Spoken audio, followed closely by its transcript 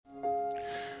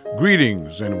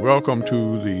Greetings and welcome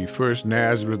to the First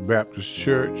Nazareth Baptist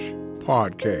Church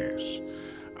podcast.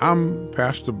 I'm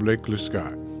Pastor Blakely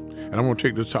Scott, and I'm going to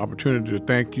take this opportunity to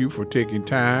thank you for taking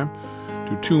time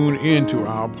to tune into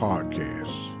our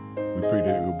podcast. We pray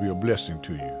that it will be a blessing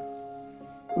to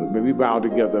you. May we bow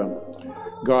together.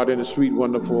 God, in the sweet,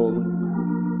 wonderful,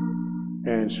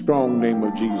 and strong name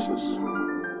of Jesus,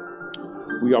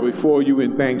 we are before you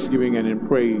in thanksgiving and in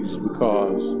praise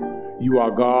because you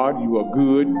are God, you are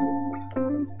good,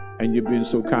 and you've been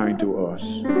so kind to us.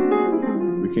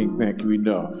 We can't thank you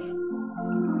enough.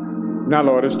 Now,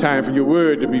 Lord, it's time for your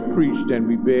word to be preached, and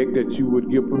we beg that you would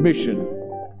give permission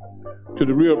to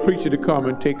the real preacher to come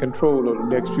and take control of the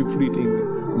next few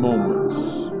fleeting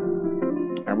moments.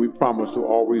 And we promise to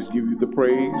always give you the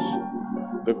praise,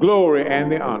 the glory,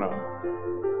 and the honor.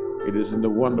 It is in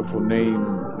the wonderful name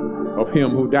of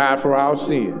him who died for our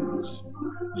sins,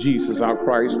 Jesus, our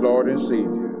Christ, Lord and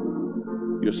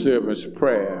Savior, your servant's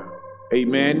prayer.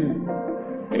 Amen.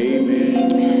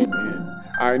 Amen. Amen.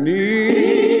 I need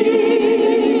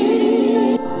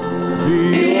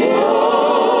thee.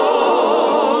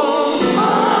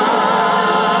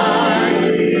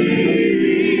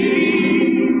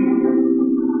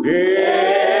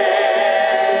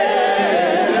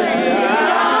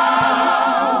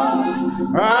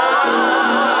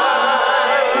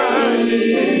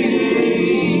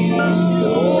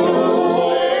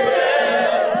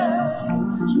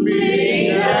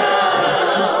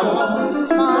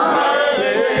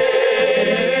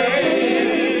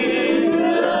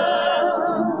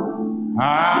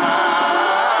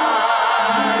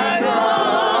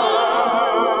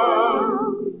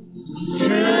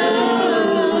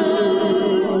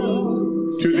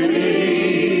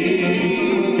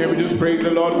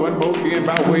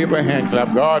 By way of a hand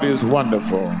clap. God is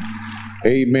wonderful.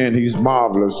 Amen. He's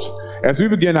marvelous. As we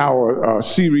begin our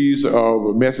series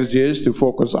of messages to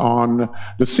focus on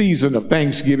the season of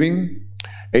Thanksgiving,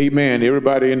 amen.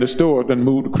 Everybody in the store done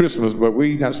moved to Christmas, but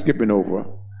we're not skipping over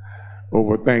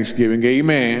Thanksgiving.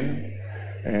 Amen.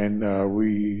 And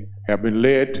we have been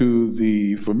led to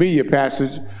the familiar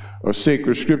passage of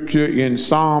sacred scripture in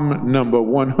Psalm number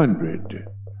 100,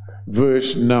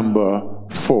 verse number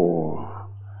 4.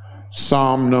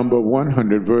 Psalm number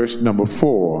 100, verse number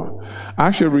 4. I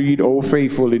shall read Old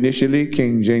Faithful initially,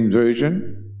 King James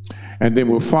Version, and then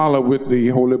we'll follow with the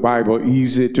Holy Bible,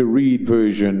 Easy to Read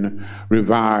Version,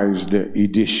 Revised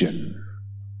Edition.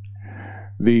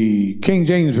 The King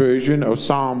James Version of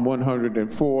Psalm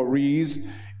 104 reads,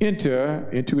 Enter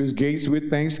into his gates with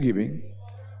thanksgiving,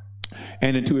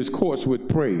 and into his courts with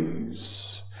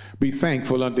praise. Be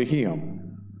thankful unto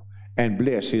him, and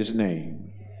bless his name.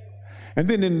 And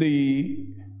then in the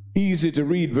Easy to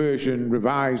Read Version,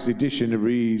 Revised Edition, it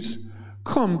reads,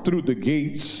 Come through the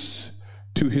gates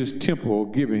to his temple,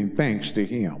 giving thanks to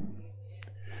him.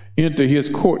 Enter his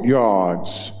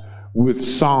courtyards with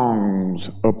songs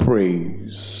of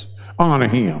praise. Honor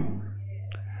him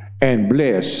and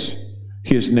bless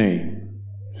his name.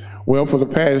 Well, for the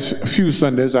past few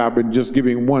Sundays, I've been just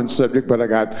giving one subject, but I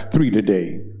got three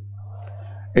today.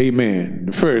 Amen.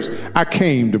 The first, I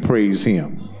came to praise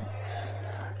him.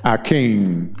 I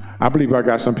believe I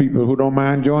got some people who don't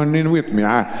mind joining in with me.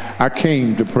 I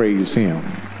came to praise him.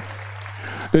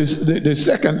 The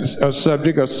second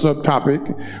subject or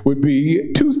subtopic would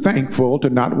be too thankful to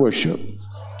not worship.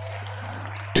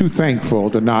 Too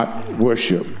thankful to not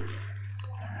worship.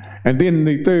 And then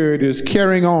the third is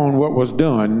carrying on what was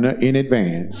done in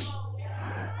advance.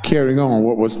 Carrying on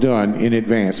what was done in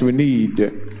advance. We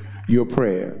need your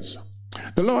prayers.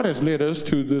 The Lord has led us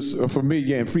to this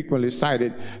familiar and frequently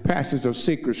cited passage of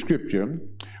sacred scripture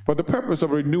for the purpose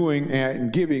of renewing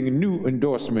and giving new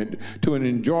endorsement to an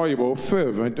enjoyable,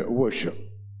 fervent worship.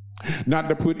 Not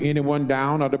to put anyone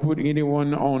down or to put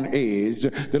anyone on edge.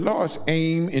 The Lord's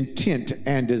aim, intent,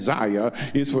 and desire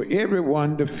is for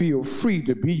everyone to feel free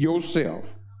to be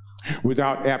yourself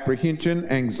without apprehension,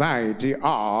 anxiety,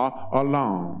 or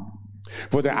alarm.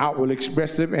 For the outward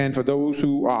expressive and for those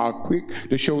who are quick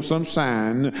to show some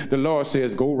sign, the Lord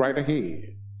says, go right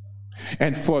ahead.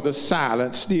 And for the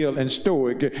silent, still, and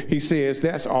stoic, he says,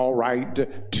 that's all right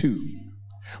too.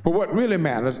 But what really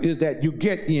matters is that you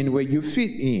get in where you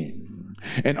fit in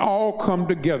and all come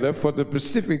together for the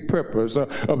specific purpose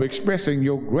of expressing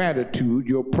your gratitude,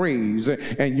 your praise,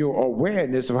 and your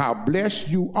awareness of how blessed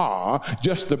you are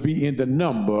just to be in the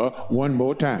number one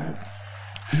more time.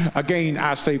 Again,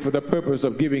 I say for the purpose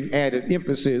of giving added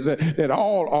emphasis that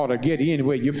all ought to get in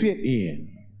where you fit in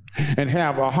and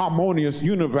have a harmonious,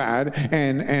 unified,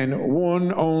 and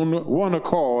one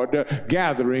accord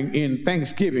gathering in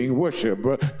thanksgiving worship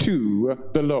to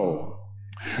the Lord.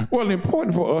 Well,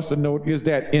 important for us to note is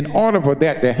that in order for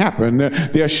that to happen,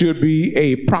 there should be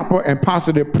a proper and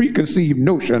positive preconceived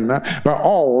notion by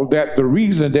all that the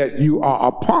reason that you are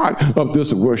a part of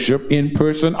this worship in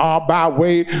person or by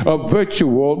way of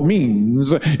virtual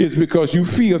means is because you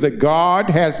feel that God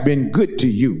has been good to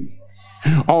you.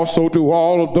 Also to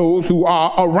all of those who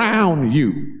are around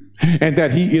you, and that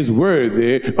he is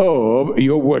worthy of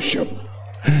your worship.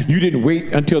 You didn't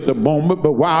wait until the moment,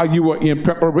 but while you were in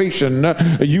preparation,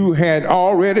 you had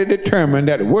already determined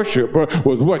that worship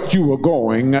was what you were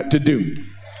going to do.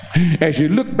 As you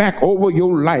look back over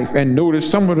your life and notice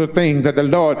some of the things that the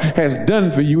Lord has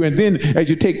done for you, and then as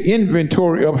you take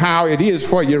inventory of how it is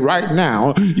for you right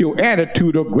now, your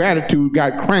attitude of gratitude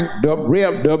got cranked up,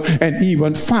 revved up, and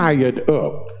even fired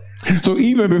up. So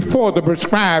even before the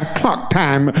prescribed clock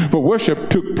time for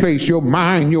worship took place, your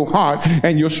mind, your heart,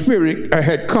 and your spirit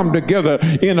had come together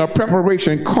in a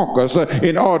preparation caucus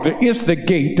in order to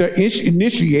instigate,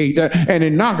 initiate, and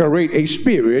inaugurate a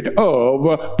spirit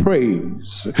of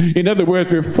praise. In other words,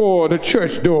 before the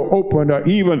church door opened, or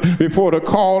even before the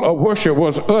call of worship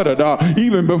was uttered, or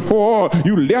even before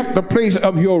you left the place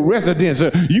of your residence,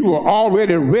 you were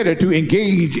already ready to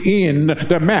engage in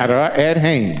the matter at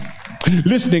hand.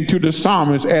 Listening to the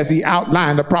psalmist as he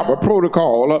outlined the proper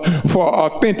protocol for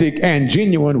authentic and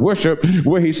genuine worship,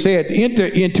 where he said, enter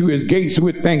into his gates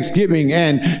with thanksgiving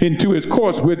and into his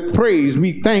courts with praise.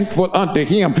 Be thankful unto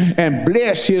him and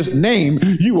bless his name.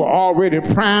 You were already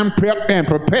primed, prepped, and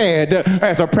prepared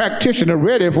as a practitioner,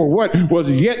 ready for what was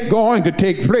yet going to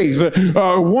take place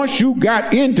once you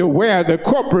got into where the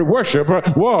corporate worship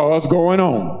was going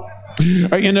on.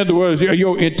 In other words,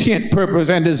 your intent, purpose,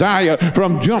 and desire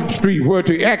from Jump Street were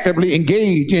to actively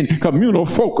engage in communal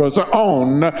focus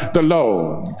on the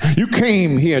Lord. You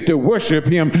came here to worship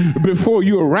him. Before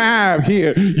you arrived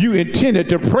here, you intended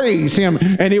to praise him,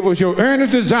 and it was your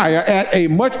earnest desire at a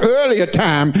much earlier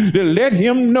time to let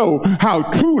him know how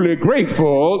truly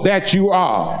grateful that you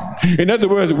are. In other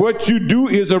words, what you do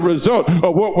is a result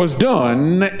of what was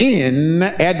done in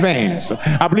advance.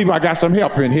 I believe I got some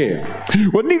help in here.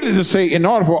 Well, needless to say, in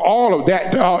order for all of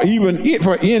that, even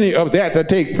for any of that to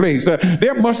take place,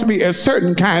 there must be a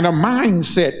certain kind of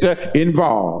mindset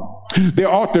involved.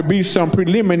 There ought to be some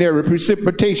preliminary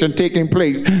precipitation taking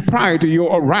place prior to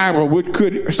your arrival, which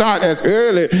could start as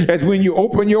early as when you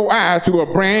open your eyes to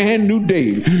a brand new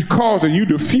day, causing you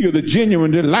to feel the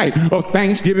genuine delight of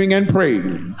thanksgiving and praise.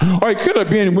 Or it could have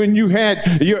been when you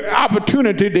had your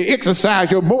opportunity to exercise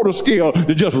your motor skill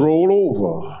to just roll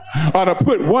over, or to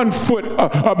put one foot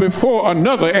before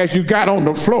another as you got on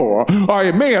the floor. Or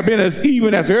it may have been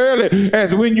even as early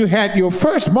as when you had your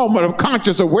first moment of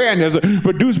conscious awareness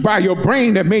produced by your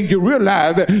brain that made you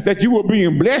realize that you were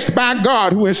being blessed by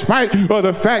God, who, in spite of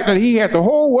the fact that he had the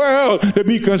whole world to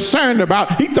be concerned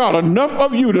about, he thought enough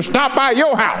of you to stop by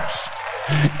your house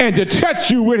and to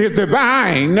touch you with his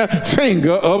divine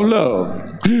finger of love.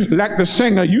 Like the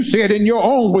singer, you said in your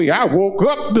own way, I woke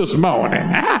up this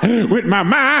morning with my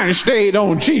mind stayed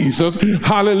on Jesus.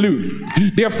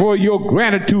 Hallelujah. Therefore, your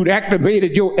gratitude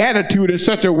activated your attitude in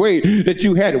such a way that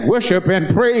you had worship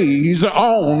and praise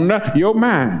on your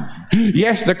mind.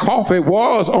 Yes, the coffee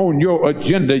was on your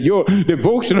agenda. Your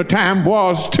devotional time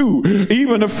was too.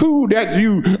 Even the food that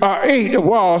you ate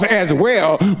was as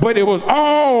well. But it was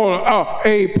all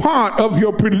a part of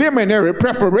your preliminary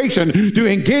preparation to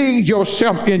engage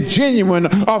yourself in genuine,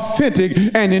 authentic,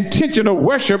 and intentional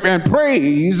worship and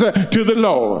praise to the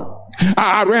Lord.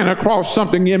 I ran across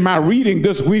something in my reading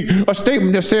this week, a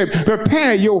statement that said,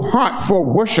 prepare your heart for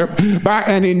worship by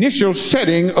an initial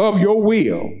setting of your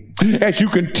will. As you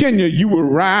continue, you will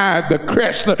ride the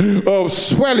crest of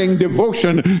swelling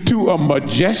devotion to a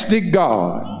majestic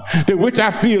God. To which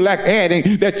I feel like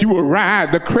adding that you will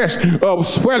ride the crest of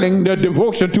swelling the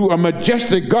devotion to a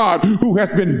majestic God who has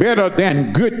been better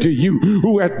than good to you,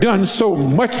 who has done so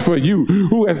much for you,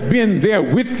 who has been there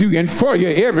with you and for you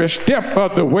every step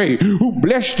of the way, who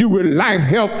blessed you with life,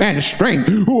 health, and strength,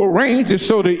 who arranged it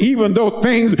so that even though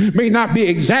things may not be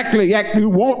exactly like you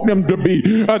want them to be,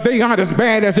 they aren't as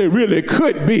bad as they really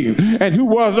could be, and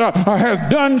who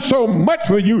has done so much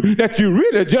for you that you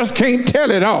really just can't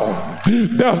tell it all.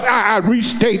 Thus, I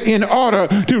restate in order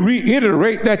to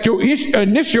reiterate that your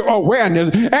initial awareness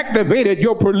activated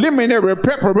your preliminary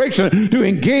preparation to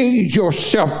engage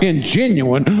yourself in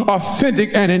genuine,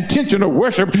 authentic, and intentional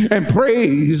worship and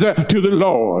praise to the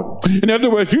Lord. In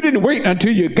other words, you didn't wait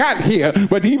until you got here,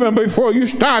 but even before you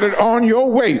started on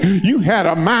your way, you had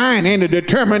a mind and a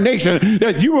determination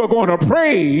that you were going to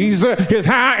praise his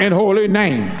high and holy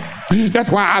name. That's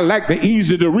why I like the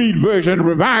easy to read version,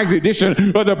 revised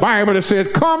edition of the Bible that says,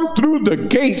 come through the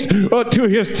gates to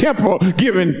his temple,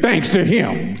 giving thanks to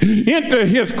him. Enter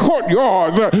his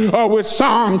courtyards with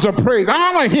songs of praise.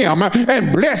 Honor him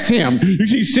and bless him. You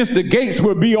see, since the gates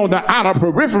will be on the outer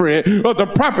periphery of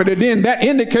the property, then that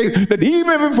indicates that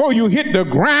even before you hit the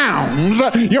grounds,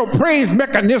 your praise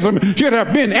mechanism should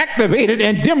have been activated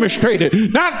and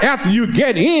demonstrated. Not after you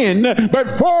get in, but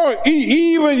before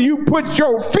even you put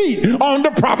your feet on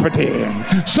the property.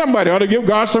 Somebody ought to give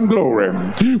God some glory.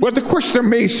 Well, the question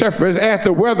may surface as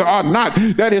to whether or not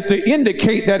that is to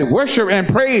indicate that worship and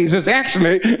praise is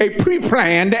actually a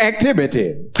pre-planned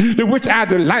activity, to which I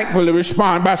delightfully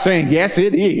respond by saying, yes,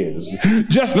 it is.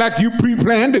 Just like you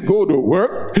pre-plan to go to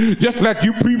work, just like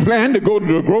you pre-plan to go to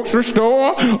the grocery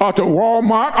store, or to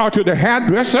Walmart, or to the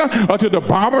hairdresser, or to the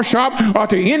barber shop, or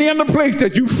to any other place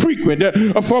that you frequent.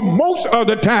 For most of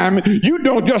the time, you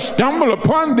don't just stumble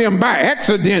upon them by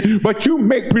accident, but you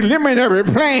make preliminary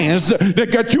plans that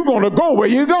get you going to go where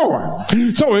you're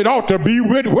going. So it ought to be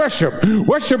with worship.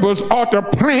 Worshipers ought to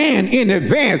plan in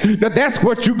advance that that's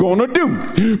what you're going to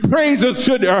do. Praisers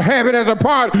should have it as a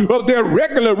part of their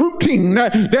regular routine,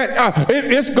 that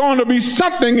it's going to be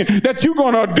something that you're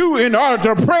going to do in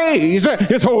order to praise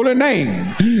his holy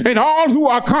name. And all who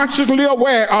are consciously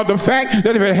aware of the fact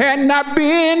that if it had not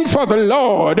been for the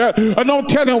Lord, don't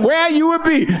tell him where you would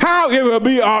be, how it would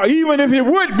be, or even if it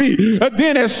would be,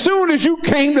 then as soon as you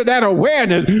came to that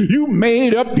awareness, you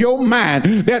made up your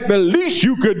mind that the least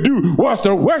you could do was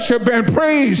to worship and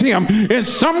praise him in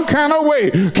some kind of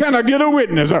way. Can I get a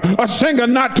witness? A singer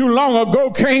not too long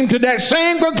ago came to that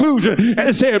same conclusion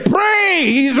and said,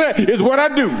 praise is what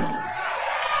I do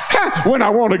when I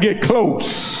want to get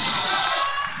close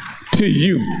to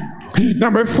you. Now,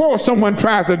 before someone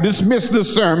tries to dismiss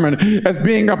this sermon as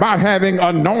being about having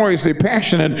a noisy,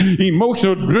 passionate,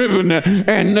 emotional-driven,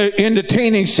 and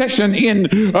entertaining session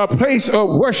in a place of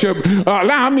worship,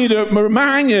 allow me to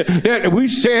remind you that we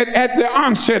said at the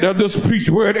onset of this preached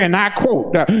word, and I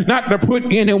quote, not to put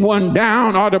anyone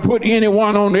down or to put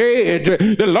anyone on the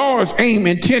edge. The Lord's aim,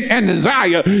 intent, and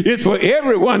desire is for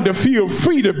everyone to feel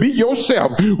free to be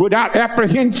yourself without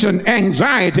apprehension,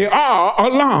 anxiety, or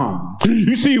alarm.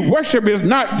 You see, worship is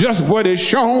not just what is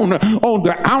shown on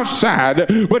the outside,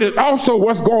 but it's also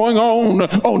what's going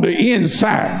on the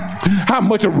inside. How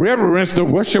much reverence the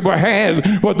worshiper has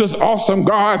for this awesome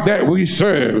God that we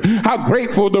serve. How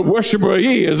grateful the worshiper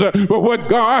is for what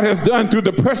God has done through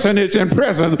the personage and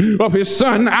presence of his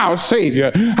Son, our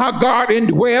Savior. How God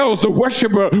indwells the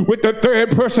worshiper with the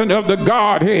third person of the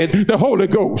Godhead, the Holy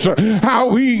Ghost. How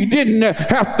we don't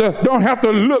have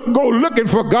to go looking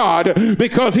for God,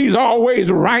 because he's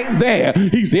always right there.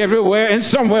 He's everywhere and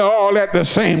somewhere all at the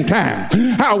same time.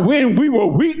 How when we were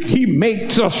weak, he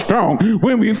makes us strong.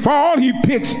 When we fall, he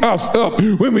picks us up.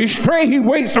 When we stray, he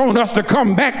waits on us to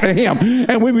come back to him.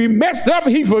 And when we mess up,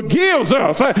 he forgives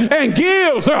us and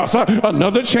gives us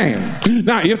another chance.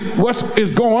 Now, if what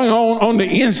is going on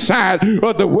the inside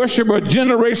of the worshiper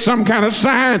generates some kind of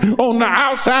sign on the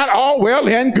outside, all well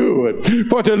and good.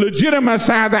 For to legitimize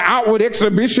the outward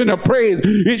exhibition of praise,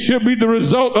 it should be the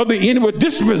result of the inward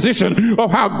disposition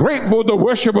of how grateful the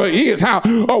worshiper is, how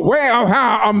aware of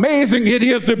how amazing it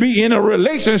is to be in a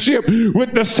relationship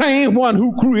with the same one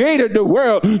who created the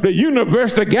world, the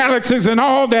universe, the galaxies, and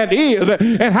all that is,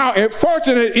 and how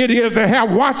fortunate it is to have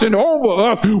watching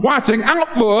over us, watching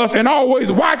out for us, and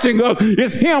always watching us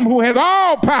is him who has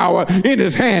all power in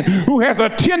his hand, who has a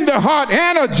tender heart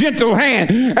and a gentle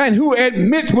hand, and who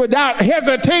admits without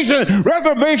hesitation,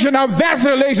 reservation, or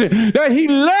vacillation that he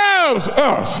loves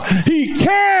us, he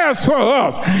cares for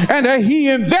us, and that he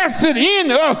invested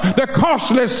in us the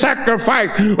costly sacrifice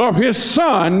of his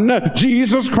Son,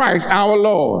 Jesus Christ our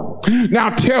Lord. Now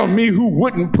tell me who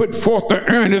wouldn't put forth the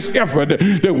earnest effort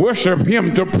to worship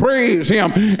him, to praise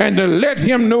him, and to let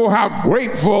him know how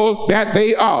grateful that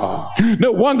they are.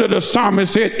 No wonder the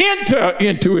psalmist said, enter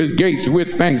into his gates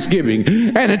with thanksgiving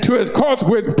and into his courts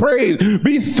with praise.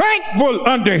 Be thankful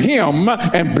unto him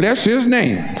and bless his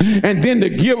name. And then to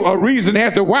give a reason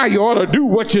as to why you ought to do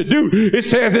what you do, it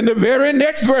says in the very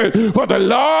next verse, for the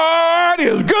Lord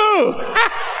is good.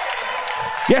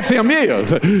 Yes, him is.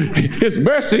 His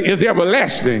mercy is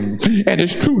everlasting, and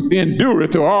his truth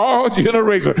endureth to all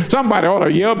generations. Somebody ought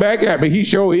to yell back at me. He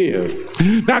sure is.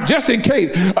 Now, just in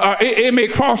case it may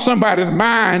cross somebody's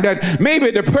mind that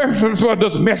maybe the purpose for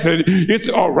this message is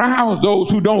to arouse those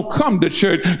who don't come to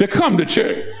church to come to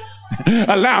church.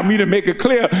 Allow me to make it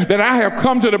clear that I have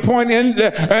come to the point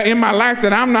in my life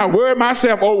that I'm not worried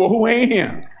myself over who ain't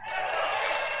here.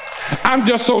 I'm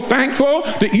just so thankful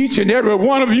to each and every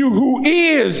one of you who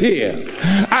is here.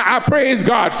 I praise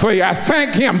God for you. I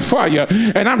thank him for you.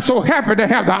 And I'm so happy to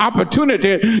have the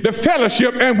opportunity to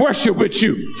fellowship and worship with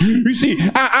you. You see,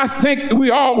 I think we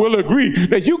all will agree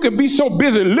that you can be so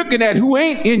busy looking at who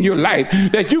ain't in your life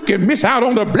that you can miss out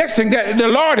on the blessing that the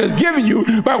Lord has given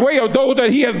you by way of those that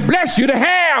he has blessed you to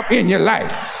have in your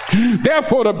life.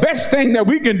 Therefore, the best thing that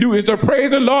we can do is to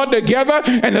praise the Lord together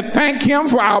and to thank him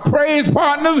for our praise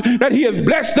partners that he has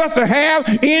blessed us to have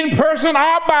in person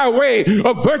or by way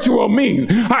of virtual means.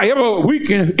 However, we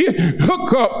can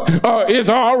hook up is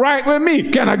all right with me.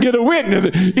 Can I get a witness?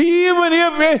 Even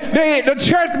if the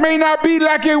church may not be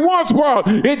like it once was,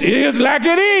 it is like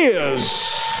it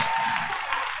is.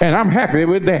 And I'm happy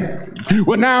with that.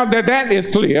 Well, now that that is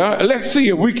clear, let's see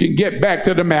if we can get back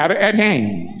to the matter at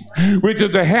hand, which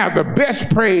is to have the best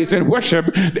praise and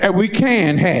worship that we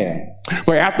can have.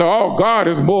 But after all, God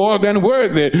is more than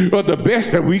worthy of the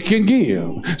best that we can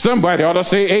give. Somebody ought to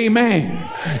say amen.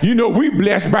 You know, we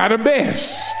blessed by the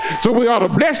best. So we ought to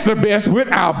bless the best with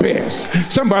our best.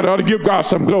 Somebody ought to give God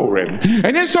some glory.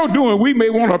 And in so doing, we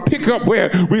may want to pick up where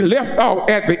we left off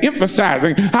at the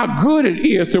emphasizing how good it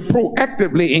is to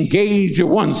proactively engage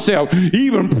oneself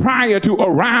even prior to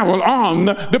arrival on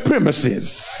the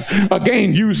premises.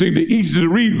 Again, using the easy to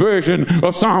read version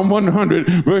of Psalm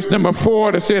 100, verse number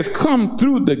 4, that says, "Come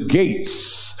through the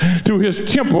gates to his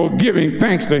temple, giving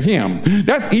thanks to him."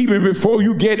 That's even before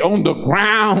you get on the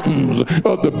grounds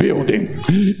of the building.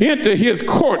 Enter his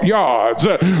courtyards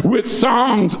with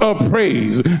songs of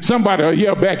praise. Somebody will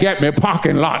yell back at me,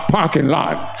 parking lot, parking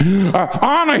lot.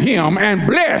 Honor him and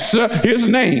bless his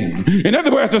name. In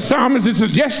other words, the psalmist is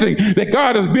suggesting that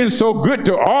God has been so good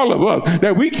to all of us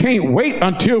that we can't wait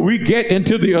until we get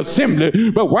into the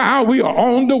assembly. But while we are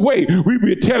on the way, we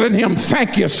be telling him,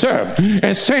 "Thank you, sir,"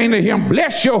 and saying to him,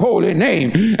 "Bless your holy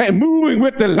name," and moving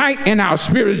with delight in our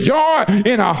spirits, joy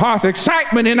in our hearts,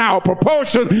 excitement in our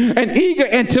propulsion, and eager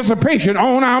anticipation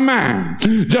on our mind.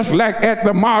 Just like at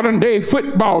the modern day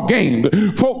football game,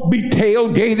 folk be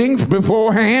tailgating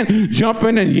beforehand,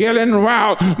 jumping and yelling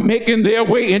while making their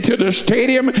way into the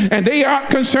stadium, and they aren't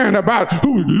concerned about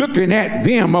who's looking at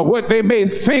them or what they may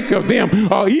think of them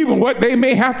or even what they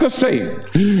may have to say.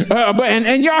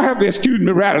 And y'all have to excuse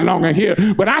me right along in here,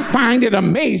 but I find it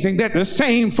amazing that the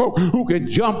same folk who can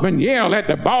jump and yell at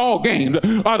the ball games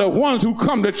are the ones who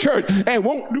come to church and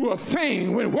won't do a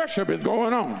thing when worship is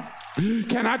going on.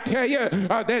 Can I tell you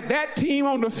that team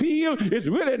on the field is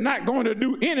really not going to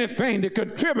do anything to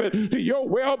contribute to your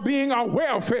well-being or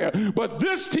welfare, but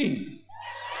this team,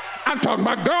 I'm talking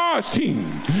about God's team,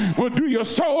 will do your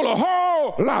soul a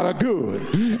whole lot of good.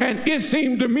 And it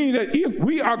seems to me that if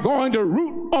we are going to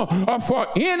root for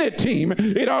any team,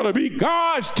 it ought to be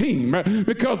God's team,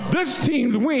 because this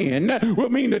team's win will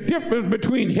mean the difference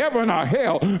between heaven or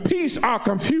hell, peace or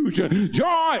confusion,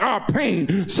 joy or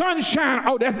pain, sunshine,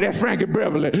 oh, that's Frankie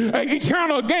Beverly,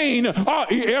 eternal gain or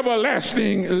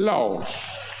everlasting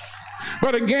loss.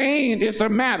 But again, it's a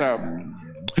matter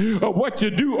of what you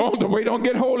do on the way. Don't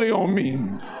get holy on me.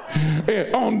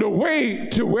 On the way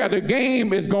to where the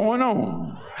game is going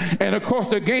on. And of course,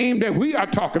 the game that we are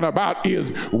talking about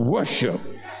is worship.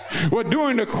 Well,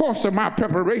 during the course of my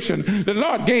preparation, the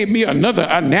Lord gave me another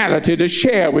analogy to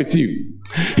share with you.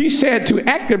 He said to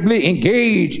actively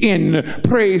engage in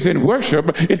praise and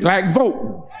worship is like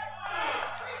voting.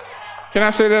 Can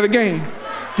I say that again?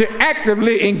 To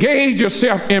actively engage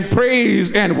yourself in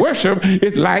praise and worship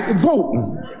is like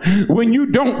voting. When you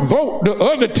don't vote the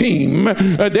other team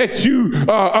that you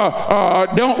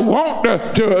don't want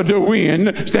to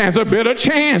win stands a better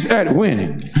chance at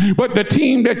winning. But the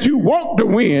team that you want to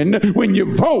win, when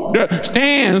you vote,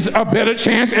 stands a better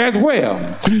chance as well.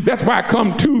 That's why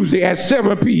come Tuesday at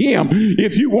 7 p.m.,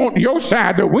 if you want your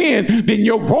side to win, then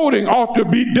your voting ought to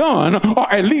be done,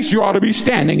 or at least you ought to be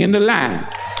standing in the line.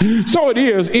 So it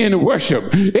is in worship.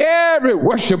 Every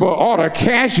worshiper ought to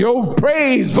cast your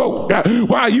praise vote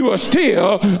while you are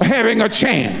still having a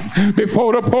chance.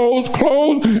 Before the polls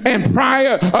close and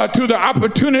prior to the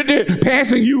opportunity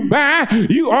passing you by,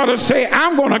 you ought to say,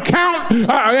 "I'm going to count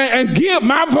and give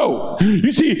my vote."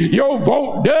 You see, your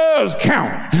vote does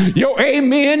count. Your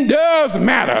amen does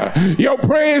matter. Your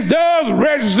praise does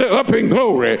register up in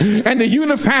glory. And the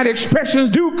unified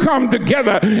expressions do come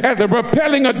together as a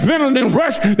propelling adrenaline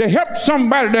rush to help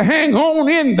somebody to hang on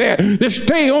in there, to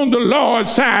stay on the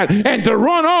Lord's side, and to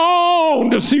run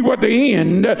on to see what the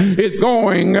end is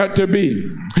going to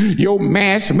be. Your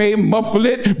mask may muffle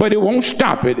it, but it won't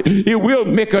stop it. It will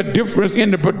make a difference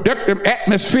in the productive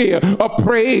atmosphere of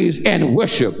praise and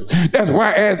worship. That's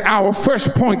why, as our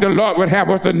first point, the Lord would have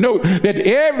us to note that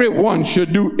everyone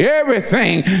should do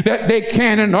everything that they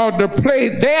can in order to play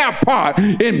their part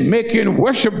in making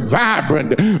worship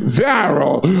vibrant,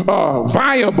 viral,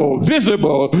 viable,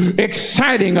 visible,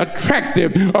 exciting,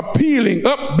 attractive, appealing,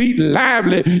 upbeat,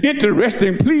 lively,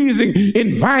 interesting, pleasing,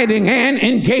 inviting, and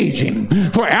engaging.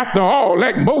 For after all,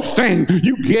 like most things,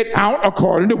 you get out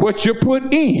according to what you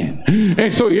put in.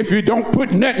 And so if you don't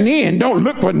put nothing in, don't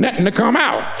look for nothing to come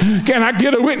out. Can I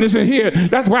get a witness in here?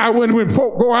 That's why when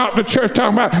folk go out to church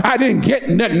talking about, I didn't get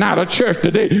nothing out of church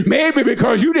today. Maybe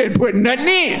because you didn't put nothing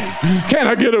in. Can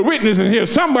I get a witness in here?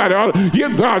 Somebody ought to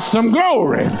give God some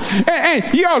glory.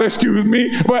 And y'all excuse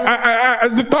me, but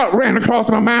the thought ran across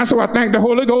my mind, so I thank the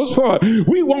Holy Ghost for it.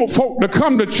 We want folk to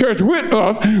come to church with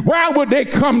us. Why would they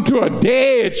come to a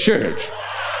dead church?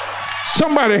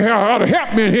 Somebody ought to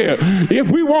help me in here. If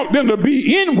we want them to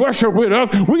be in worship with us,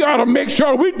 we ought to make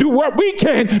sure we do what we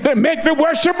can to make the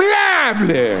worship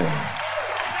lively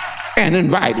and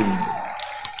inviting.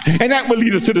 And that will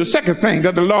lead us to the second thing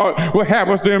that the Lord will have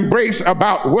us to embrace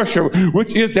about worship,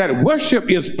 which is that worship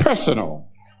is personal.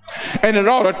 And it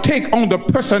ought to take on the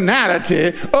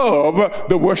personality of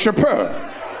the worshiper.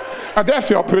 That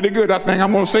felt pretty good. I think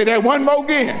I'm going to say that one more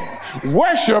again.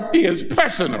 Worship is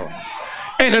personal.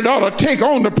 And it ought to take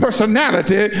on the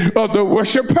personality of the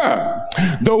worshiper.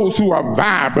 Those who are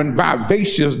vibrant,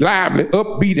 vivacious, lively,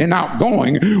 upbeat, and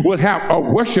outgoing will have a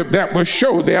worship that will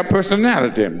show their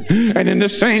personality. And in the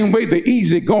same way, the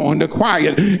easygoing, the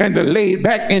quiet, and the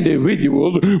laid-back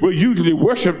individuals will usually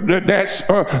worship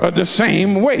the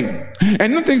same way.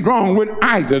 And nothing's wrong with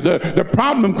either. The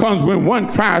problem comes when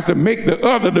one tries to make the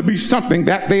other to be something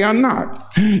that they are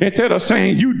not. Instead of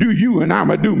saying, you do you and I'm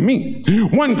going to do me,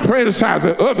 one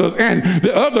criticizes others and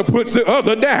the other puts the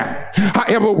other down.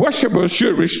 However, worshipers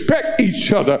should respect each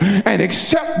other and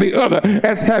accept the other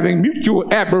as having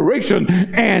mutual admiration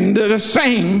and the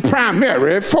same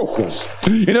primary focus.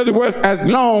 In other words, as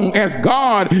long as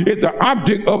God is the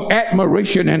object of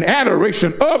admiration and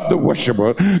adoration of the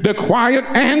worshiper, the quiet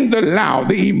and the loud,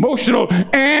 the emotional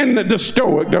and the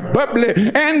stoic, the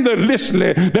bubbly and the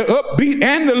listless, the upbeat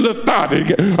and the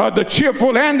lethargic, the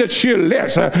cheerful and the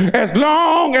cheerless, as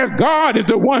long as God is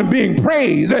the one being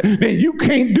praised, then you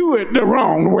can't do it the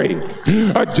wrong way.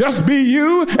 Just be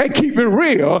you and keep it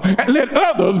real and let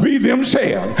others be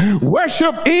themselves.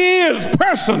 Worship is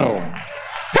personal.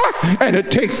 And it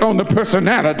takes on the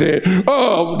personality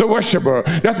of the worshiper.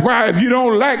 That's why if you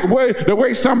don't like the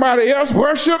way somebody else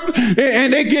worship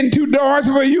and they're getting too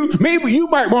noisy for you, maybe you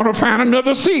might want to find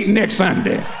another seat next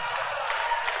Sunday.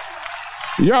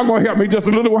 Y'all gonna help me just a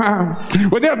little while?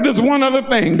 But there's just one other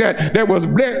thing that I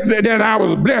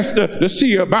was blessed to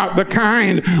see about the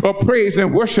kind of praise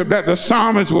and worship that the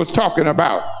psalmist was talking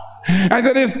about. And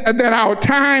that is that our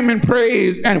time in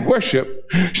praise and worship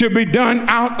should be done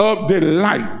out of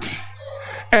delight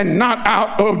and not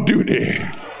out of duty.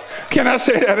 Can I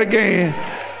say that again?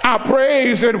 Our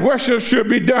praise and worship should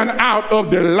be done out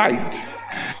of delight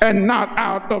and not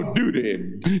out of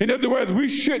duty. In other words, we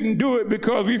shouldn't do it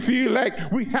because we feel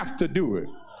like we have to do it.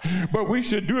 But we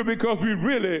should do it because we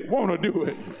really want to do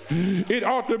it. It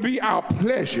ought to be our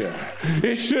pleasure.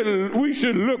 We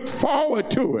should look forward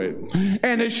to it.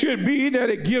 And it should be that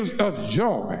it gives us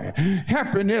joy,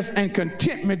 happiness, and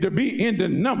contentment to be in the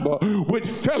number with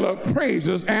fellow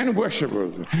praisers and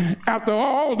worshipers. After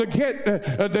all, to get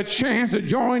the chance to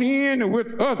join in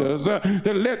with others,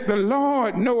 to let the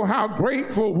Lord know how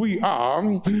grateful we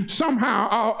are,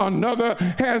 somehow or another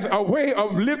has a way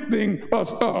of lifting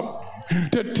us up.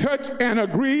 To touch and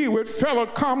agree with fellow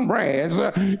comrades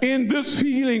in this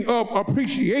feeling of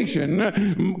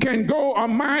appreciation can go a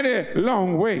mighty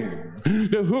long way.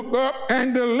 To hook up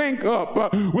and to link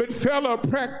up with fellow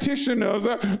practitioners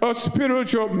of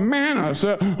spiritual manners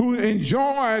who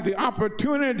enjoy the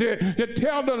opportunity to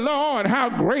tell the Lord how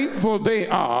grateful they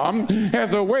are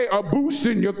as a way of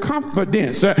boosting your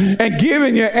confidence and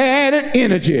giving you added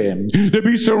energy. To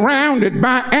be surrounded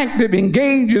by active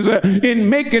engagers in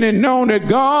making it known that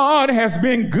God has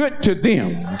been good to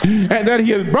them and that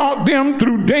he has brought them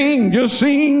through danger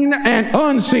seen and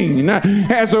unseen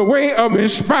as a way of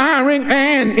inspiring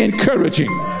and encouraging.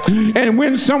 And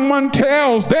when someone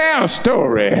tells their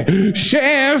story,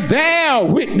 shares their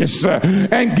witness,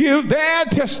 and gives their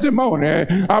testimony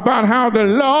about how the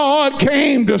Lord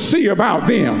came to see about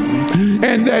them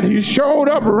and that he showed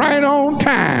up right on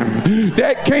time,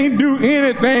 that can't do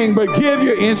anything but give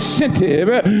you incentive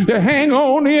to hang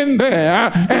on in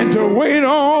there and to wait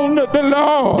on the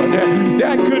Lord.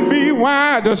 That could be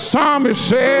why the psalmist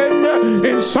said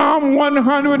in Psalm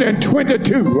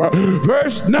 122,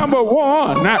 verse number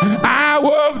 1, I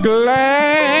was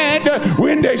glad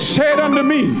when they said unto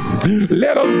me,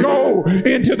 let us go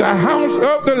into the house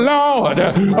of the Lord.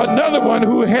 Another one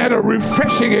who had a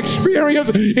refreshing experience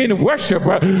in worship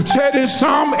said in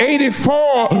Psalm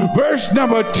 84, verse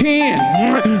number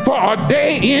 10, for a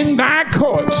day in thy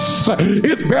courts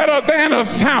is better than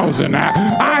 1,000.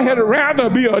 I had rather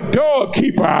be a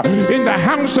doorkeeper in the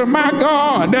house of my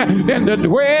God than to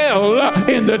dwell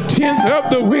in the tents of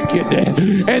the wicked.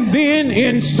 And then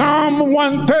in Psalm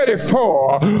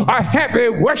 134, a happy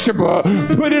worshiper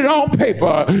put it on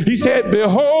paper. He said,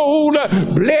 behold,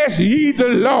 bless ye the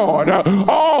Lord,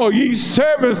 all ye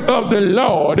servants of the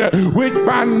Lord, which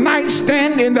by night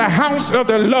stand in the house of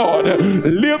the Lord.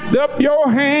 Lift up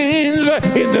your hands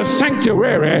in the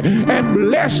sanctuary and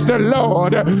bless the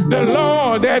Lord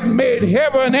that made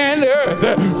heaven and earth.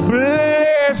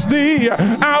 Bless thee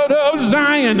out of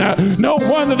Zion. No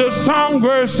wonder the song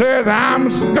verse says, I'm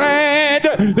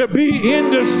glad to be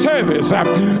in the service.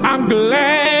 I'm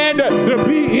glad to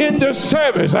be in the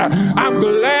service. I'm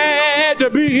glad to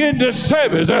be in the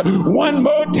service. One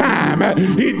more time.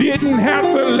 He didn't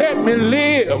have to let me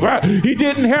live. He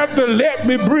didn't have to let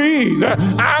me breathe.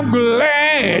 I'm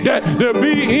glad to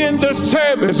be in the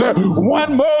service.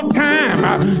 One more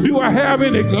time. Do I have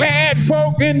any glad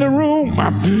folk in the room?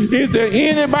 Is there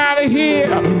anybody here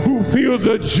who feels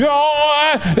the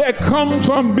joy that comes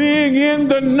from being in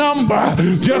the number?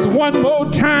 Just one more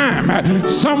time.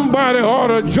 Somebody ought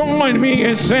to join me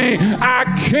in saying, I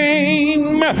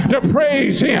came to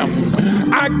praise him.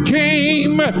 I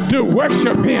came to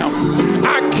worship him.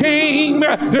 I came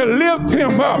to lift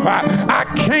him up. I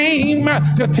came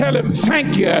to tell him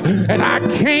thank you. And I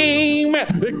came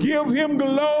to give him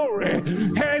glory.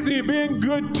 Has he been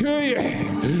good to you?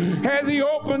 Has he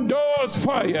opened doors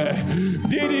for you?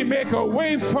 Did he make a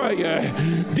way for you?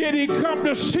 Did he come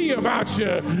to see about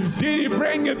you? Did he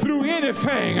bring you through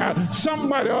anything?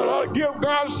 Somebody ought to give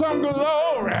God some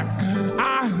glory.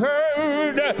 I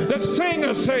heard the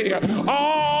singer say,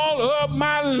 all of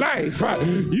my life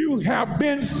you have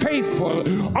been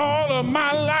faithful. All of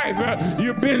my life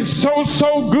you've been so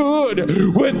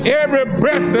good. With every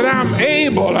breath that I'm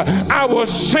able, I will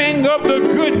sing of the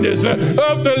goodness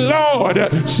of the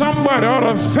Lord. Somebody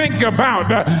ought to think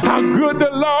about how good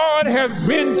the Lord has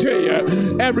been to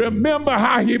you, and remember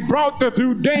how he brought you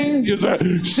through dangers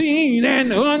seen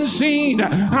and unseen,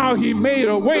 how he made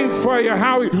a way for you,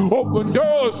 how he opened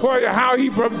doors for you, how he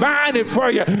provided for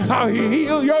you, how he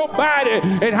healed your body,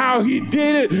 and how he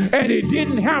did it and he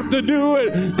didn't have to do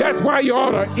it. That's why you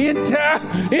ought to enter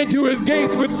into his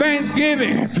gates with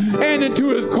thanksgiving and into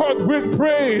his courts with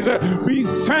praise. Be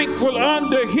thankful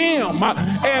unto him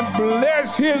and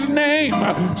bless his name.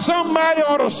 Somebody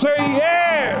ought to say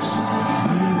yes,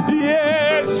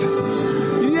 yes,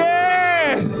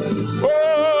 yes,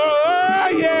 oh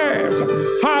yes,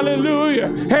 hallelujah.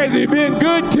 Has he been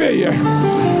good to you?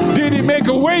 Did he make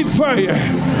a way for you?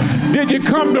 Did you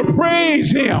come to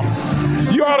praise him?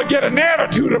 You ought to get an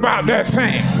attitude about that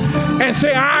thing and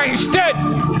say, I ain't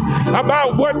studying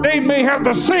about what they may have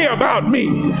to say about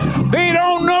me. They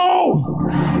don't know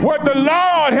what the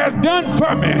Lord has done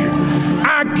for me.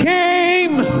 I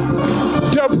came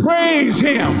to praise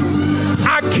him.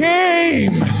 I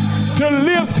came to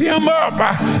lift him up.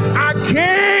 I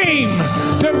came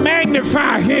to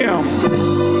magnify him.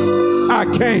 I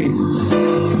came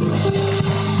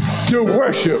to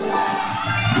worship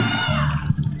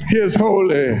his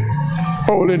holy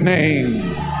name.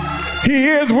 He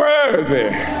is worthy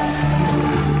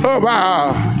of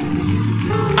our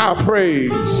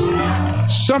praise.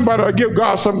 Somebody will give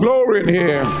God some glory in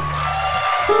here.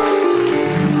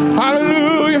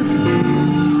 Hallelujah.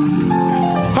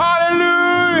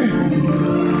 Hallelujah.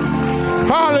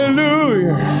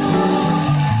 Hallelujah.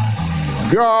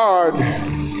 God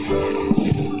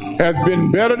has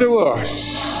been better to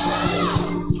us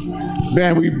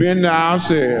than we've been to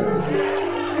ourselves.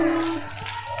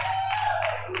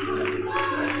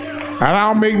 And I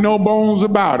don't make no bones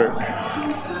about it.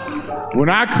 When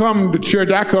I come to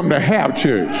church, I come to have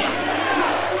church.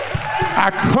 I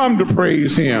come to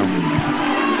praise him.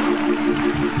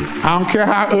 I don't care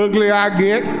how ugly I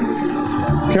get.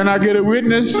 Can I get a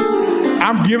witness?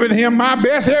 I'm giving him my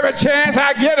best every chance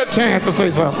I get a chance to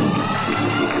say something.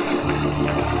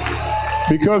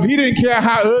 Because he didn't care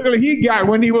how ugly he got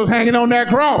when he was hanging on that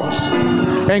cross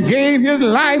and gave his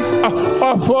life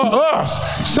for us.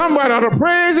 Somebody ought to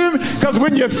praise him, because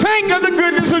when you think of the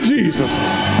goodness of Jesus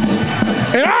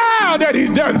and all that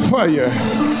he's done for you,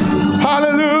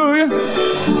 hallelujah,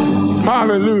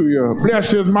 hallelujah,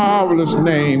 bless his marvelous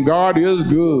name. God is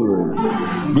good.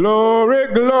 Glory,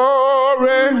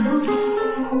 glory,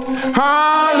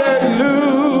 hallelujah.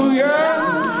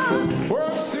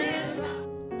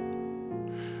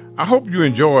 I hope you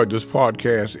enjoyed this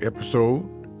podcast episode.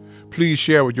 Please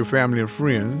share with your family and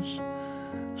friends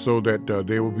so that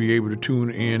they will be able to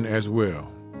tune in as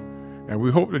well. And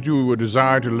we hope that you will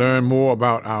desire to learn more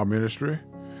about our ministry.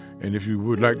 And if you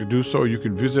would like to do so, you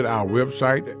can visit our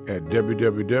website at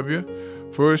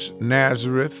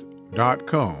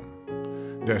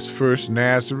www.firstnazareth.com. That's First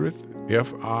Nazareth,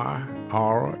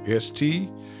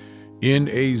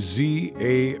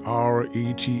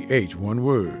 FIRSTNAZARETH, one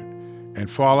word. And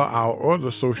follow our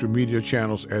other social media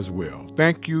channels as well.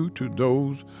 Thank you to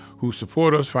those who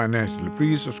support us financially.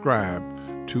 Please subscribe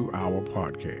to our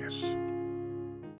podcast.